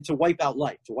to wipe out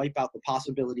life, to wipe out the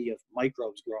possibility of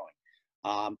microbes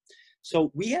growing.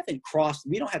 So we haven't crossed,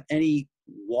 we don't have any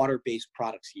water-based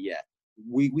products yet.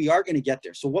 We are going to get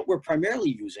there. So what we're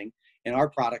primarily using in our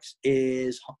products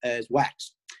is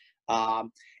wax.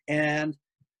 And,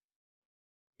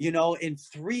 you know, in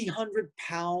 300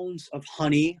 pounds of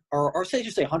honey, or say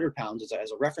just say 100 pounds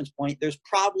as a reference point, there's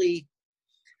probably,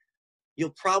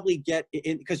 you'll probably get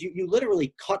in, because you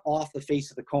literally cut off the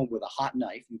face of the comb with a hot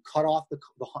knife. You cut off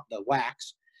the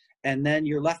wax, and then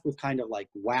you're left with kind of like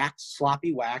wax,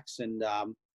 sloppy wax, and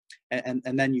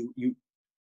then you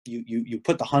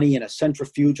put the honey in a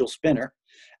centrifugal spinner,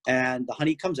 and the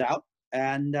honey comes out,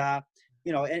 and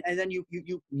you know, and then you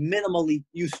minimally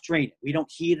strain it. We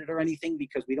don't heat it or anything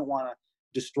because we don't want to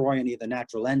destroy any of the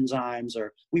natural enzymes,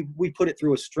 or we put it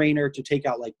through a strainer to take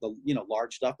out like the, you know,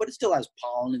 large stuff, but it still has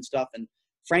pollen and stuff. And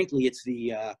frankly, it's